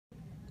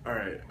All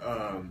right.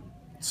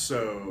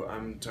 So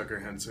I'm Tucker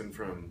Henson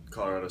from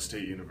Colorado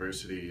State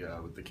University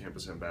with the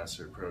Campus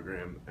Ambassador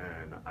Program,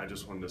 and I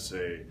just wanted to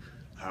say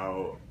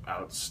how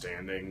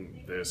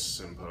outstanding this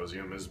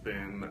symposium has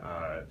been.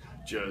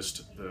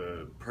 Just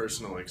the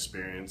personal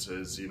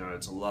experiences.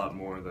 It's a lot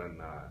more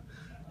than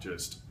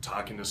just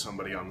talking to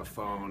somebody on the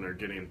phone or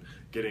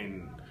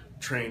getting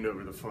trained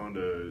over the phone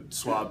to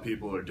swab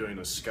people or doing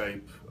a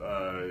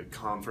Skype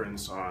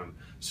conference on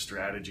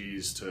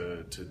strategies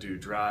to do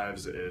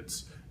drives.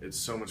 It's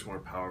so much more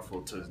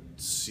powerful to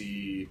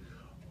see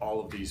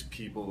all of these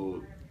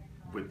people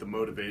with the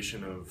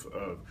motivation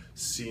of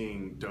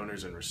seeing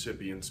donors and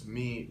recipients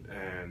meet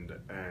and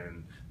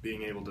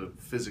being able to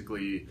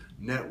physically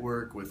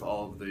network with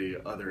all of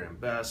the other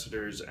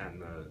ambassadors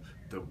and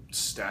the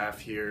staff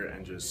here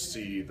and just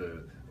see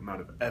the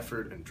amount of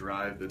effort and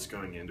drive that's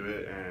going into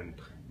it. And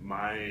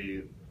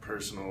my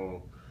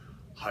personal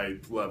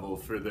hype level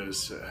for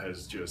this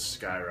has just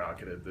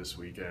skyrocketed this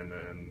weekend,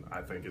 and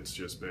I think it's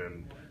just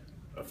been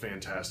a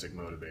fantastic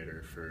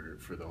motivator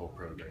for the whole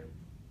program.